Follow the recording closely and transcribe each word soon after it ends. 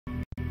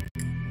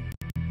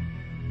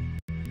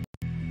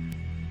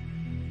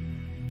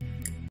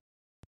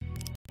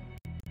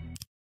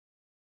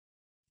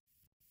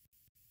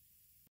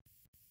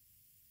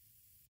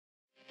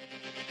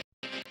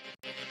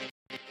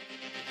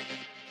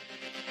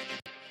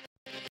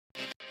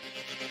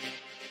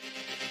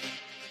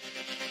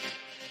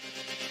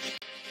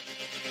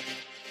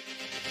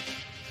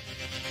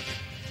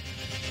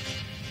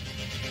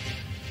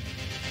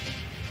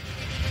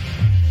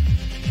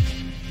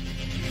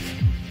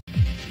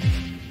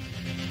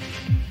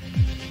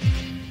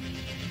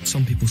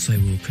Some people say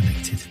we're all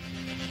connected,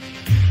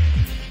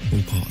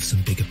 all part of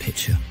some bigger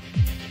picture,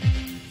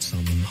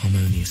 some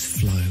harmonious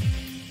flow,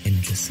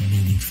 endless and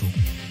meaningful.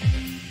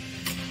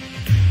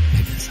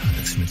 Maybe that's how it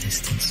looks from a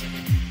distance.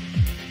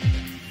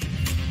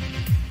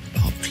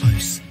 But up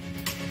close,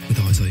 with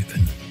eyes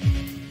open,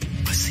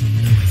 I see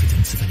no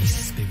evidence of any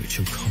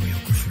spiritual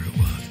choreographer at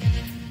work.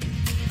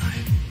 No,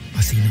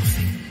 I see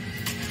nothing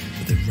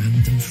but the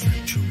random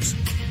fractals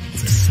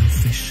of a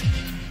selfish,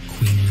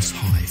 queenless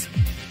hive.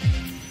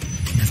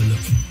 Never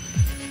looking,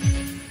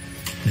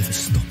 never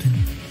stopping,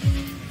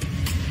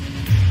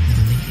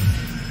 never meeting.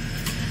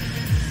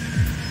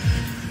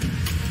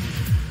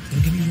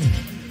 Don't get me wrong,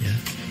 yeah?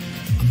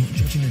 I'm not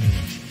judging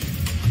anyone.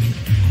 I mean,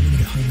 I want to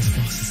get home as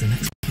fast as the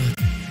next person.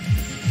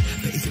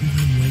 But is it my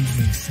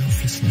unwavering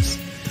selflessness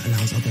that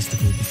allows others to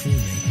go before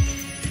me?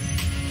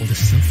 Or the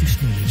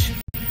selfish knowledge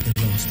that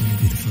the last one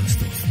will be the first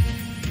off?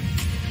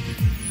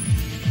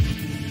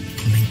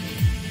 I mean,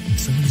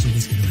 someone is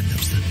always going to end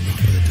up standing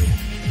right by the door.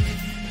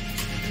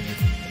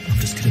 I'm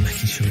just good at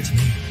making sure it's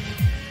me.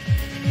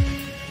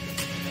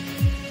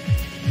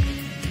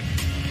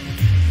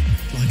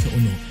 Like it or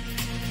not,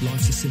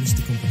 life's a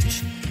sinister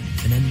competition,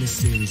 an endless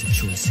series of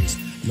choices,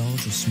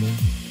 large or small,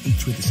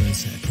 each with its own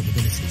set of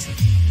probabilities.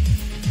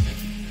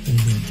 All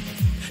wind.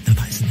 Now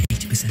that is an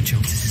 80%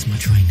 chance this is my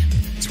train.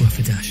 It's worth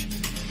a dash.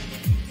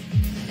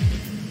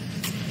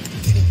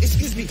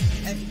 Excuse me,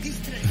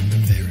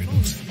 Random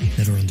variables.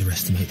 Never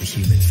underestimate the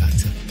human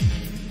factor.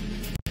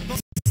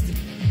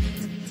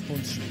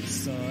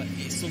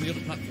 It's on the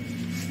other platform.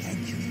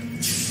 Thank you.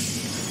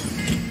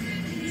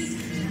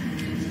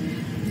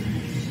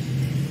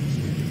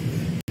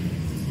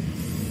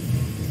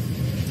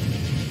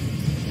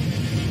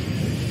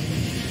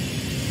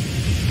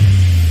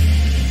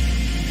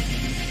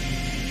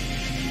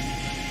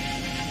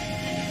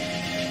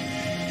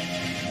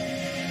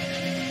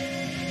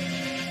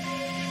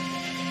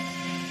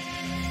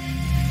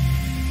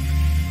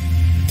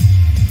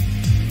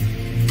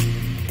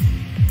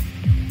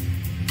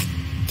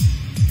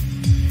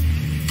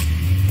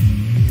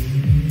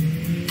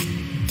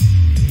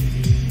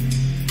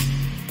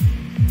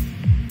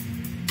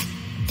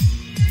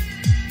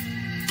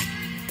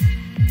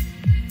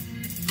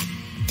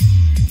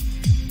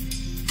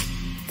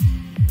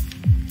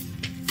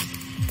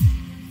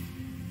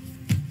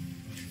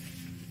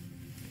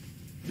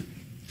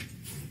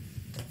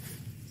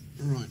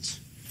 Right.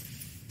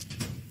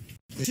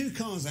 The 2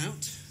 cars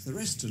out, the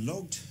rest are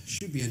logged.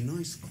 Should be a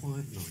nice,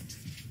 quiet night.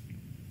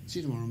 See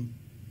you tomorrow.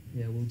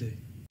 Yeah, we'll do.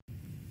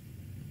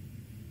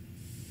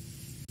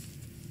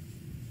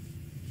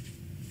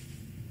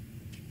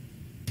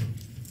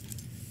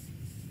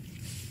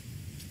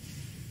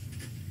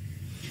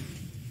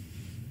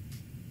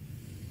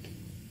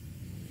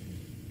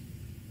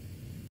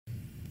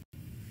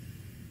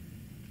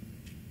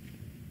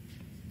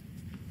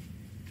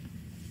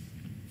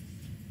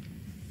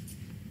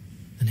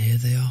 And here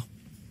they are.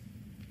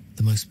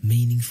 The most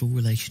meaningful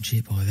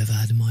relationship I've ever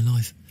had in my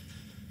life.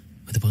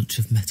 With a bunch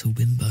of metal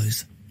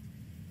bimbos.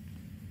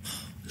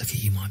 Look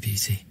at you, my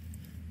beauty.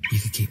 You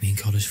could keep me in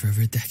college for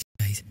over a decade.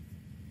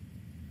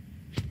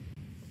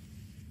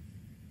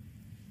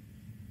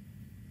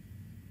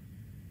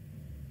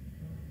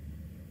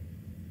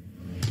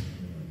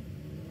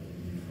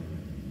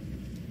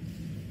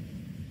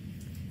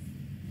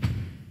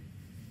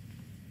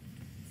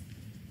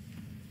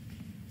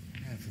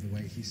 For the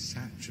way he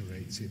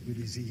saturates it with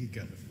his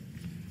ego.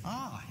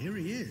 Ah, here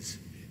he is.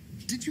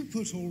 Did you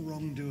put all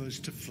wrongdoers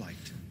to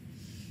flight?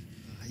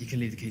 You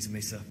can leave the keys with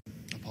me, sir.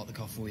 I'll park the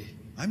car for you.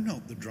 I'm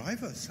not the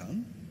driver,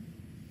 son.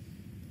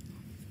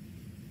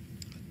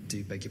 I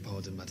do beg your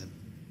pardon, madam.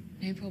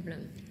 No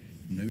problem.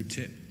 No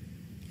tip.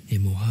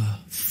 Him or her.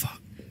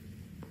 Fuck.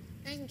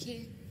 Thank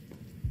you.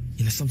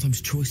 You know,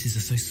 sometimes choices are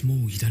so small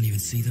you don't even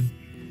see them.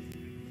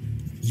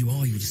 You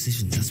are your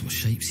decisions, that's what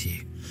shapes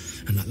you.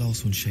 And that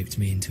last one shaped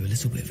me into a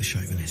little bit of a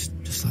chauvinist,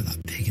 just like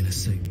that pig in a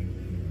suit.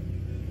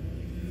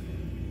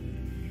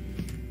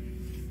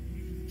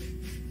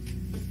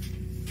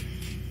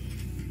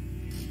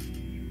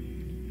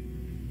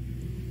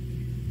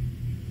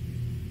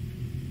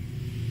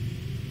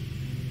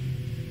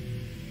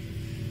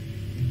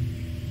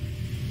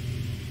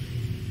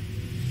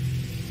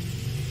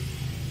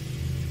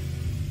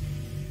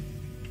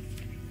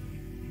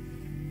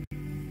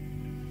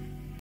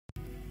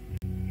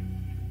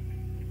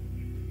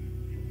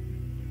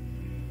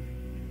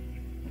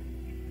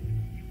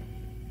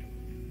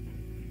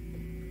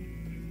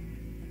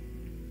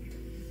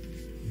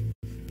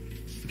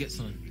 Forget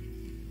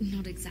something.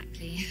 Not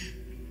exactly.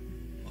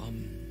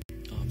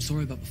 I'm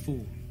sorry about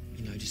before.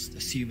 You know, just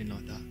assuming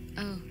like that.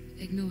 Oh,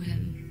 ignore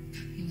him.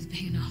 He was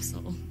being an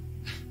arsehole.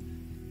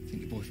 I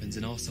think your boyfriend's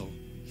an arsehole.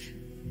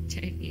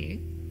 Don't you?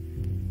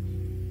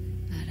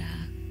 But,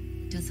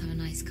 he does have a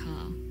nice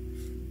car.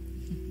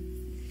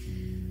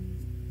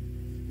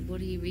 What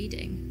are you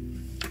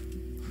reading?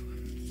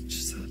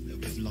 Just a little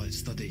bit of light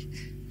study.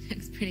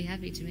 Looks pretty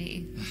heavy to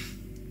me.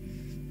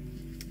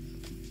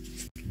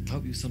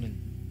 Help you with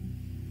something.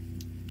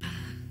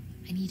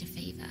 I need a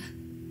favour.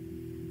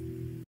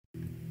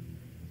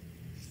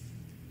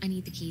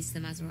 need the keys to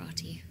the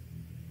Maserati.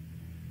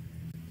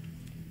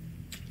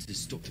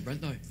 Does Dr.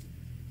 Brent know?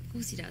 Of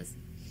course he does.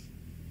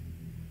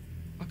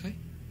 Okay.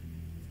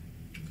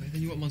 Okay,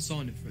 then you want my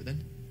signing for it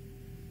then?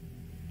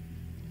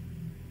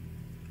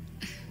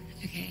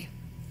 Okay,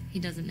 he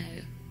doesn't know.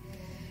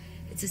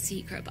 It's a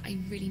secret, but I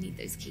really need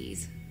those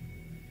keys.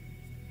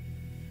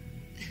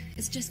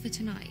 It's just for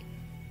tonight.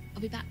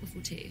 I'll be back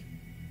before 2.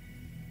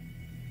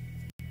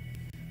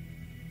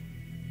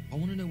 I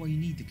want to know why you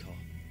need the car.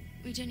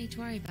 We don't need to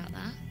worry about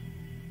that.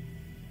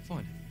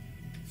 Fine.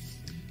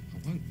 I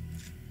won't.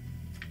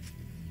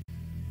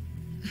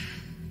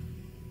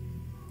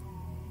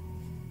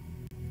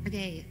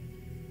 Okay,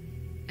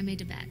 I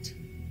made a bet.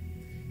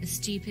 A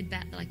stupid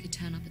bet that I could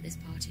turn up at this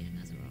party in a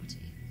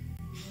Maserati.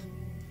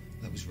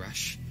 That was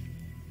rash.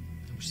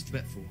 How much is the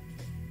bet for?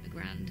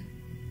 £1,000.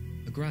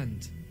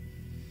 £1,000?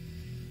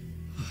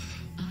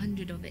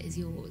 100 of it is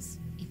yours,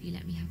 if you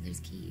let me have those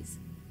keys.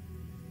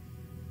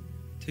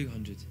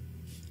 200.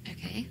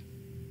 Okay,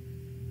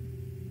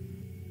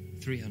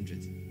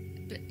 300.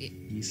 but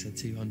You said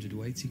 200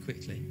 way too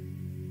quickly.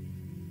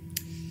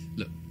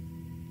 Look,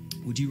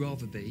 would you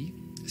rather be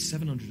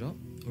 700 up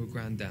or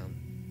 £1,000 down?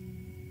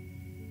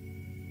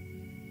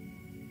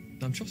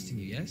 I'm trusting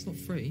you, yeah? It's not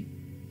free.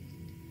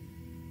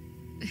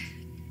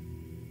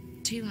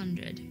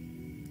 200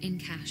 in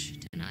cash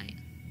tonight.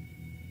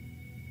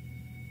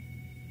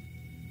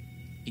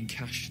 In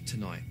cash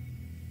tonight.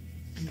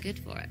 I'm good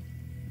for it.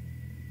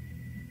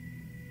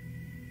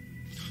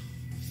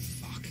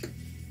 Fuck.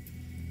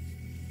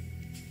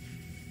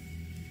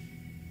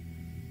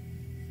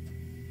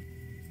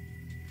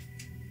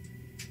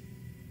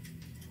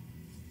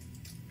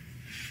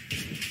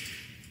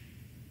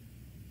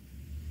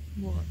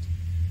 What?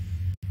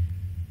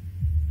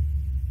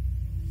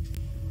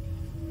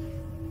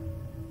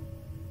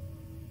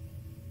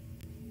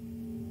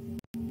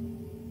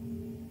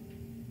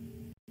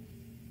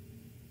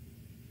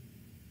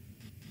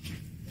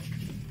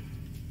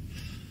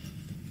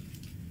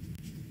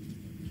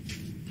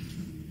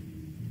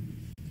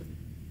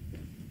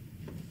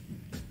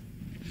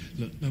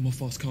 Look, no more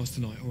fast cars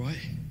tonight, all right?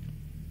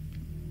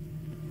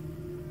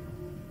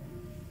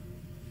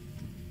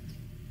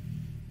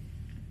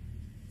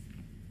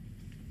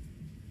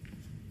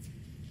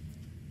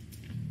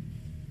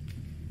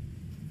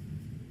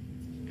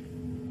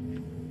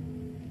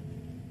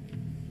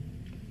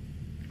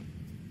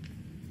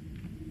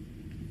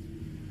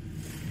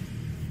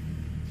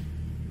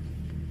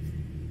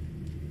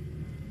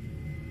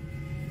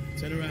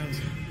 Turn around.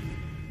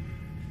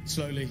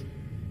 Slowly.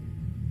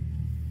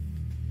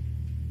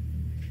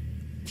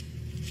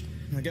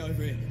 Now get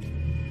over here.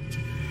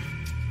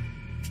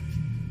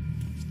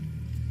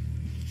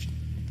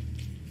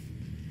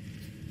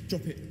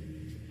 Drop it.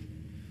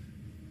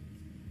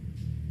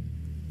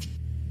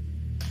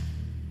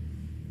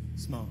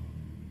 Smart.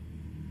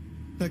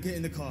 Now get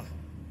in the car.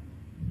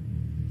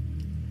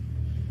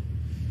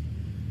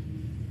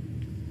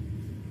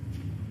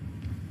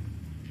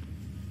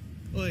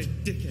 Oi,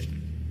 dickhead.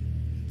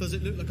 Does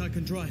it look like I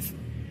can drive?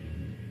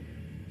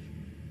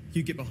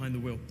 You get behind the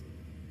wheel.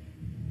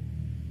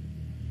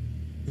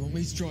 You want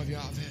me to drive you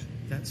out of here?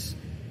 That's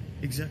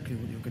exactly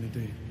what you're going to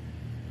do.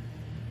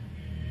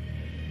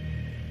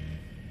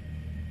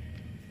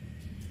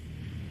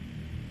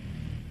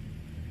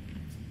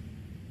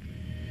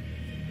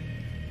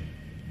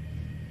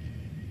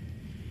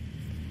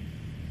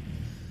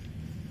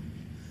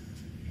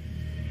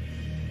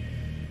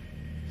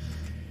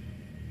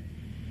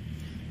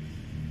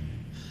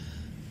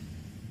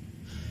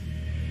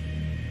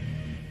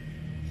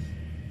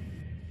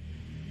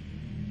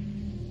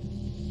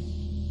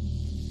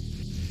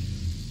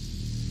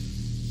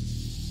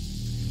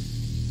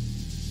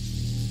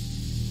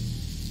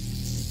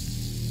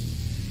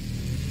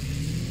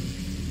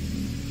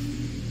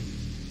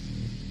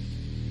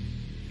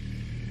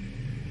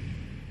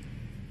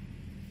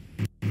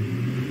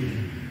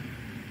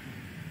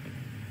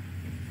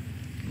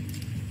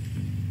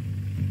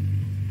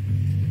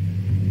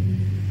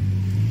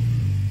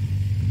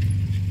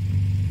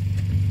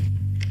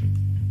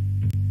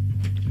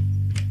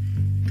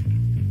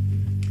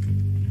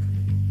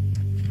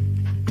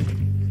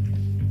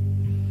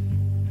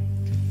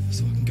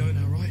 So I can go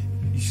now, right?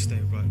 You stay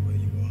right where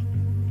you are.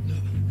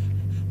 Look,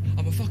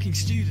 I'm a fucking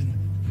student.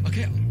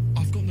 Okay,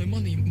 I've got no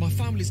money. My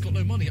family's got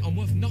no money. I'm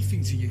worth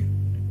nothing to you.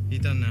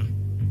 You're done now.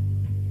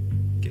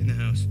 Get in the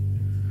house.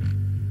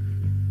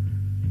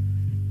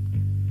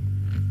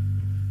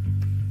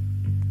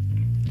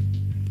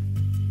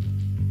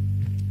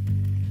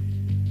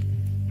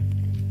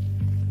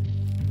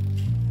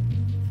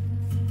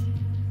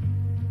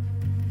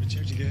 We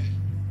checked your gear.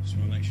 Just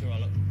want to make sure I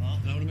lock the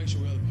part. And I want to make sure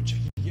we're able to check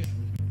your gear.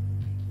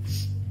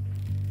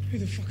 Who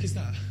the fuck is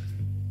that?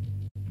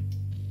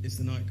 It's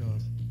the night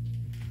guard.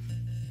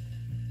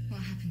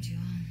 What happened to your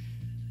arm?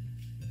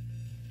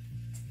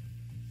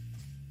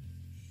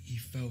 He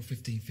fell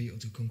 15 feet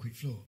onto a concrete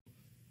floor.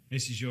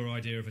 This is your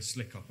idea of a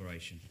slick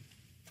operation.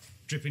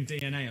 Dripping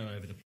DNA all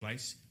over the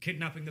place.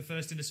 Kidnapping the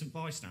first innocent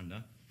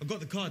bystander. I got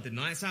the card, didn't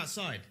I? It's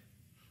outside.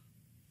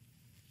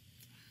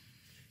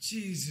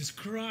 Jesus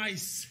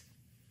Christ.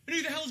 And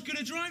who the hell's going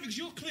to drive it? Because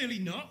you're clearly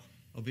not.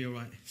 I'll be all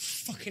right.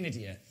 Fucking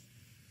idiot.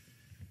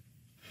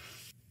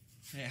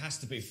 It has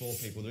to be 4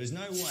 people. There is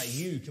no way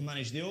you can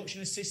manage the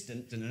auction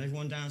assistant and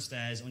everyone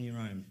downstairs on your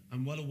own.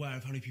 I'm well aware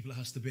of how many people it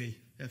has to be.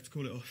 You have to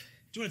call it off.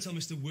 Do you want to tell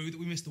Mr. Wu that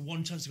we missed the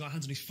one chance to get our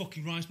hands on his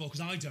fucking rice ball? Because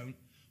I don't.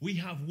 We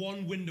have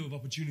one window of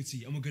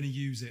opportunity and we're going to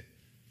use it.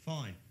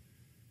 Fine.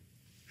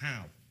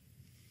 How?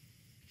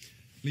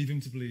 Leave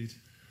him to bleed.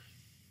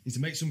 Need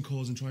to make some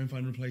calls and try and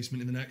find a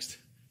replacement in the next...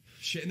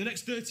 Shit, in the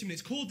next 30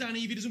 minutes. Call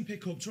Danny if he doesn't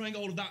pick up. Try and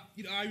get all of that,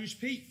 Irish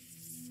Pete.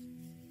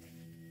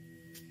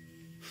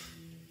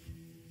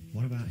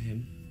 What about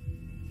him?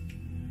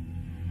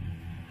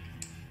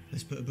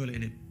 Let's put a bullet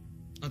in him.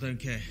 I don't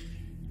care.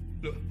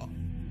 Look,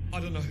 I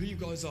don't know who you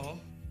guys are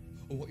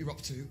or what you're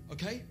up to,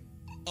 okay?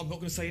 I'm not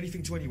going to say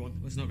anything to anyone.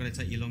 Well, it's not going to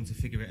take you long to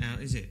figure it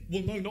out, is it?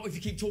 Well, no, not if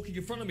you keep talking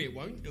in front of me, it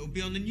won't. It'll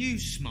be on the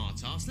news,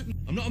 smart-ass.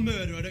 I'm not a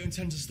murderer. I don't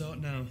intend to start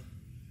now.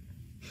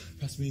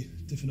 Pass me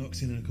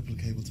Diffenoxin and a couple of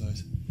cable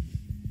ties.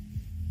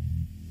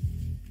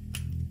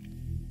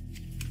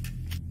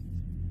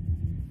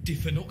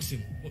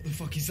 Diffenoxin? What the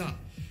fuck is that?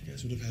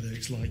 Gets rid of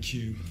headaches like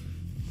you.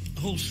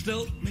 Hold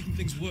still, making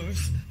things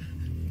worse.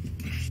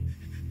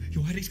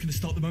 Your headache's going to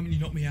start the moment you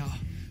knock me out.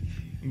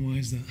 And why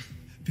is that?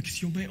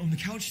 Because your mate on the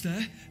couch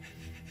there,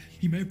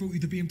 he may have brought you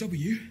the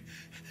BMW,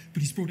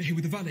 but he's brought it here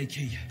with a valet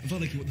key. A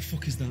valet key? What the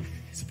fuck is that?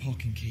 It's a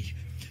parking key.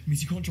 It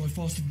means you can't drive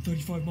faster than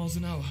 35 miles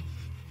an hour.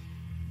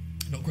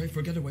 Not great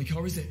for a getaway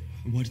car, is it?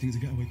 And why do you think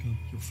it's a getaway car?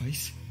 Your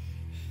face.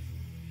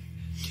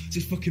 Is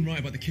it fucking right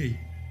about the key?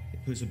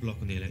 It puts a block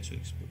on the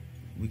electrics, but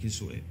we can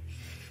sort it.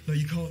 No,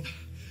 you can't.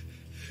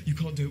 You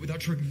can't do it without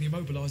triggering the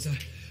immobiliser.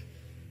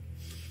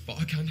 But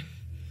I can.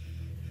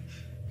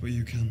 But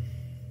you can.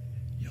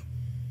 Yep,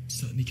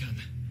 certainly can.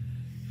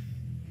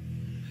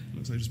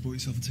 Looks like you just bought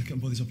yourself a ticket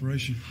on this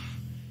operation.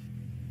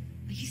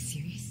 Are you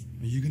serious?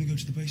 Are you going to go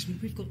to the basement?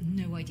 We've got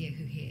no idea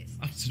who he is.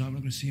 After tonight, we're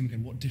not going to see him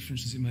again. What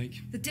difference does it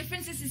make? The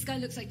difference is this guy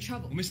looks like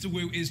trouble. Well, Mr.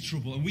 Wu is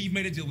trouble, and we've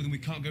made a deal with him we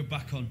can't go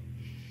back on.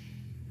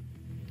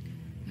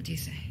 What do you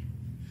say?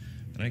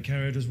 I don't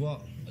care who does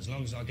what, as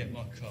long as I get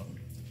my cut.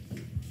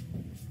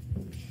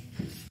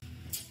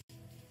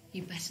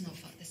 You better not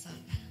fuck this up.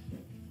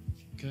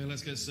 Okay,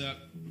 let's get set.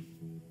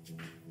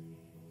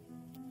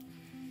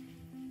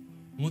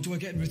 What do I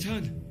get in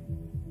return?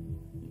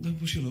 Don't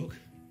push your luck.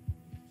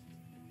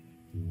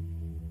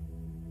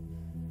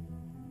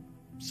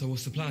 So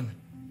what's the plan?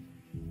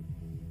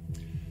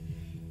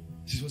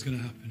 This is what's going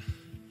to happen.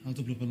 I'll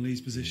double up on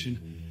Lee's position.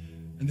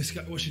 And this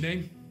guy, what's your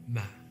name?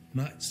 Matt.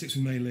 Matt sticks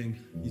with Mei Ling.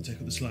 You take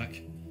up the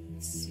slack.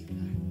 Super.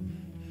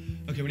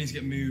 Okay, we need to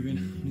get moving.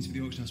 We need to be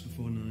at the auction house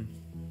before 9.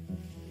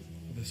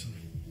 This one.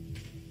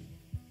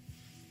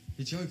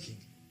 You're joking?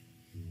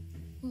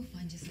 We'll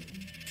find you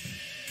something.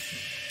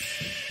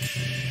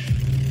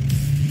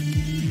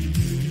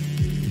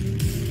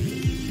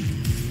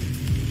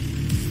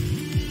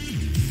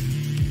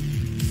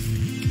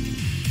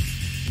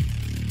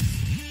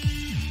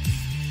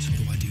 So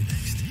what do I do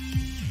next?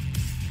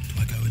 Do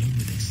I go along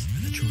with this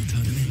and then try and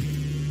turn him in?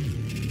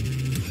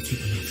 Do I keep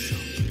my mouth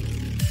shut?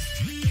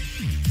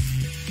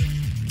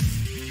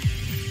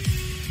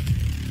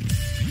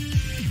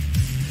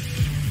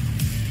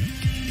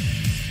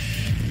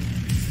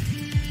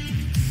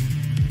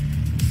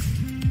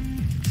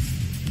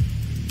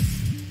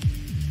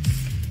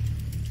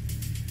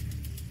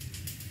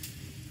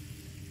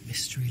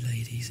 Mystery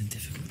ladies and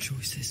difficult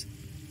choices.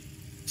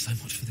 So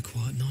much for the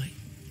quiet night.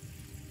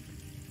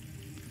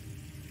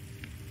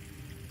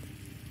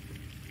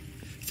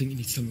 You think you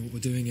need to tell me what we're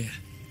doing here?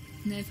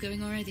 Nerve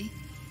going already?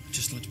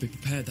 Just like to be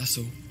prepared, that's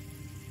all.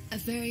 A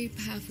very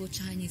powerful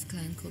Chinese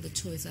clan called the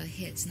Choi's are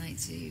here tonight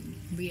to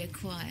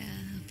reacquire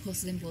a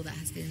porcelain ball that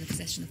has been in the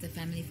possession of their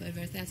family for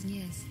over 1,000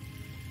 years.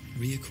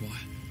 Reacquire?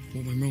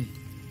 What went wrong?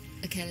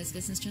 A careless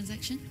business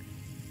transaction?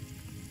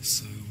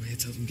 So we're here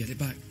to help them get it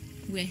back.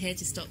 We're here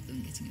to stop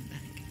them getting it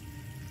back.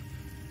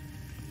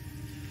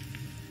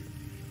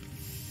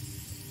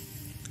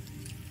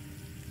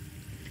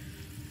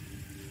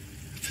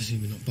 I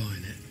presume you're not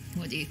buying it.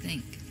 What do you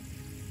think?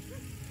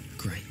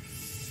 Great.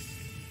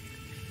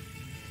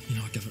 You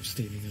know, I gave up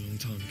stealing a long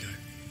time ago.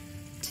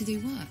 To do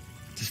what?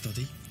 To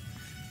study.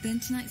 Then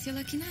tonight's your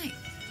lucky night.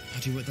 How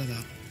do you work that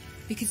out?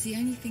 Because the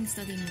only thing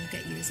studying will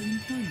get you is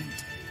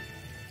unemployment.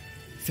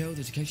 Failed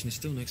education is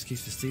still no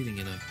excuse for stealing,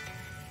 you know.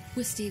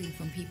 We're stealing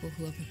from people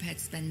who are prepared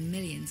to spend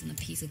millions on a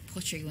piece of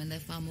pottery when there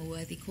are far more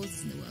worthy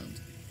causes in the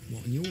world.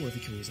 What, and your worthy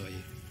cause are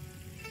you?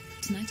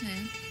 Tonight I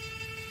am.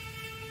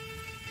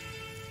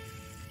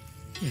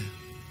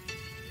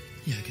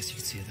 Yeah, I guess you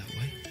could see it that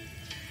way.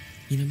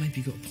 You know,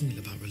 maybe you got a point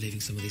about relieving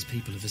some of these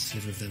people of a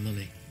sliver of their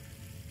money.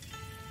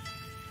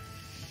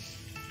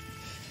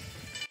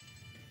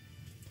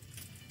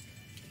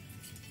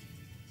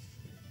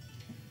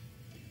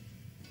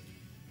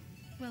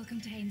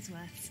 Welcome to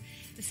Hainsworth's.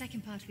 The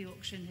second part of the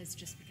auction has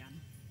just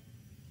begun.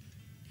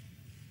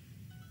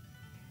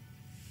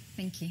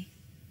 Thank you.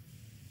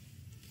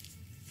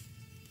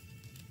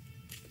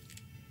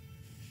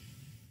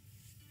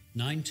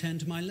 9:10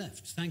 to my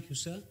left. Thank you,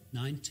 sir.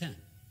 9:10.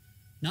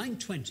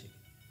 9:20.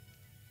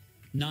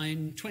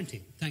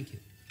 9:20. Thank you.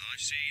 I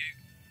see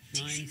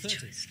you.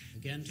 9:30.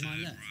 Again to my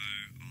left.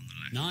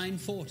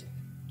 9:40.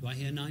 Do I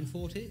hear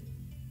 9:40?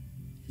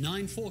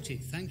 9:40.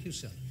 Thank you,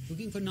 sir.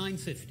 Looking for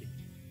 9:50.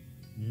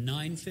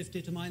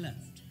 9:50 to my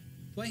left.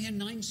 Do I hear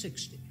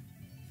 9:60?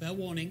 Fair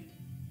warning.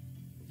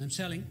 I'm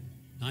selling.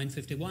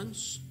 9:50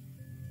 once.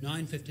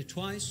 9:50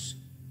 twice.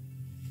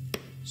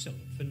 So,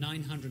 for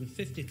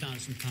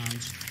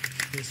 £950,000,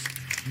 this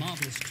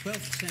marvellous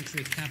 12th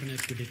century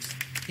cabinet with its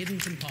hidden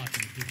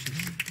compartment, which is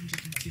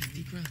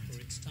 150 grand for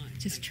its time.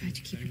 Just try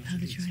to keep your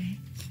powder dry.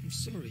 I'm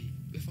sorry.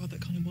 If I had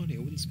that kind of money, I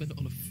wouldn't spend it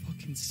on a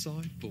fucking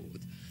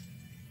sideboard.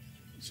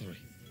 Sorry.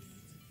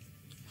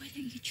 Why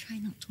don't you try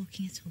not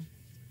talking at all?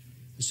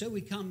 So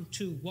we come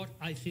to what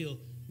I feel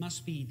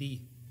must be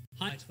the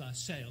highlight of our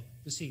sale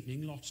this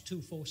evening, lot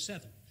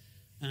 247.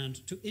 And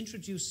to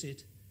introduce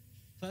it,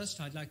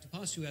 first I'd like to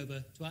pass you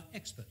over to our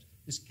expert,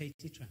 Miss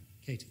Katie Tran.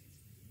 Katie.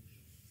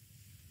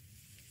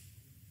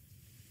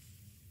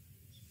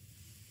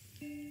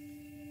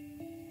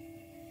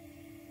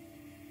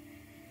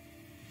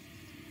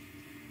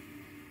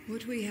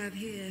 What we have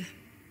here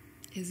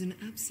is an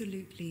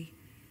absolutely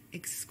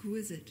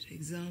exquisite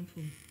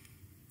example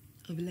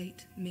of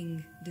late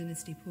Ming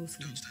Dynasty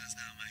porcelain. Downstairs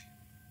now, mate.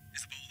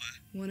 Is the ball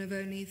there? One of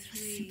only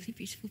 3 simply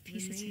beautiful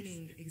pieces.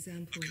 remaining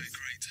examples Okay,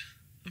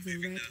 great. of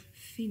the red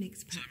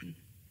phoenix pattern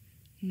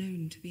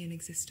known to be in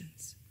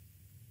existence.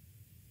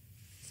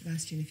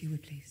 Sebastian, if you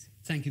would please.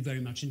 Thank you very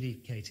much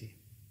indeed, Katie.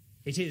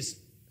 It is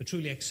a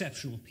truly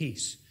exceptional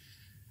piece,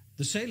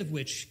 the sale of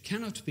which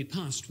cannot be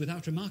passed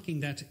without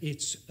remarking that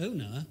its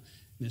owner,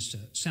 Mr.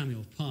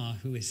 Samuel Parr,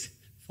 who is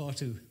far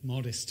too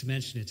modest to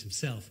mention it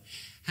himself,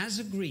 has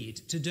agreed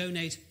to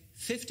donate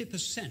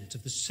 50%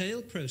 of the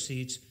sale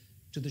proceeds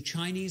to the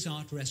Chinese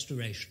Art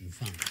Restoration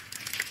Fund.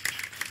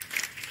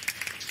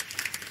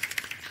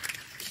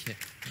 Yeah,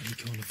 you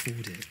can't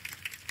afford it.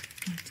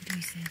 What did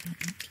we say about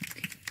not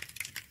talking?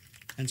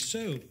 And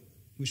so,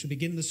 we shall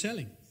begin the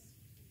selling.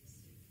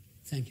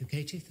 Thank you,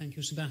 Katie. Thank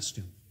you,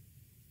 Sebastian.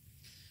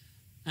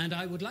 And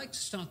I would like to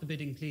start the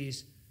bidding,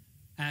 please,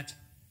 at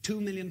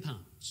 £2 million.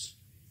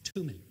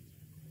 2 million.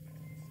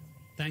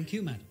 Thank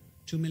you, madam.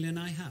 2 million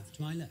I have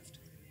to my left.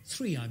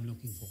 3 I'm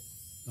looking for.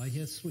 Do I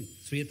hear 3?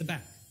 3 at the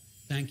back.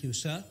 Thank you,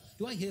 sir.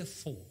 Do I hear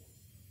 4?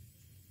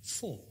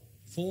 4.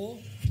 4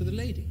 to the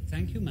lady.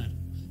 Thank you, madam.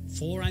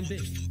 4 I'm bidding.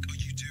 What the fuck are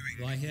you doing?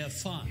 Do I hear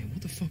 5? Yeah,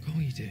 what the fuck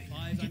are you doing?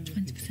 5 We get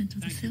 20%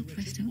 of the sale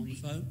price, don't we?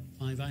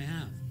 5 I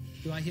have.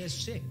 Do I hear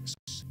 6?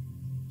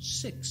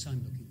 6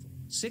 I'm looking for.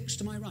 6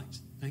 to my right.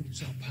 Thank you,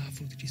 sir. How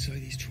powerful did you say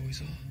these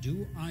toys are?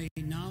 Do I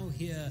now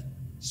hear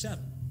 7?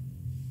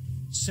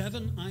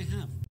 7 I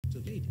have to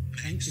the lady.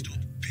 Thank you. Stop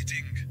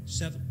bidding.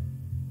 7.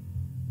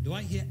 Do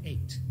I hear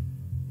 8?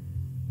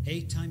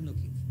 8 I'm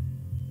looking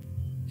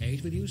for.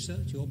 8 with you, sir.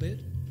 It's your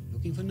bid.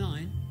 Looking for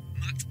 9.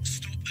 Matt,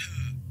 stop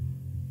her.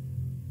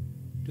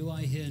 Do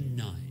I hear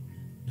 9?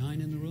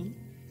 9 in the room?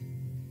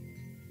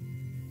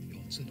 The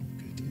odds are not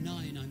good.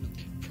 9 I'm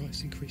looking for.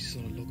 Price increases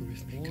on a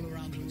logarithmic All curve,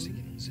 around the closing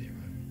room. in on 0.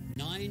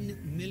 9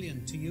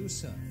 million to you,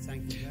 sir.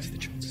 Thank you very The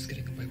much. chance of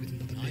getting away with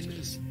another 9 bid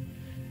million. is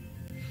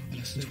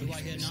less than So do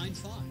I hear 25%.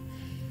 9.5?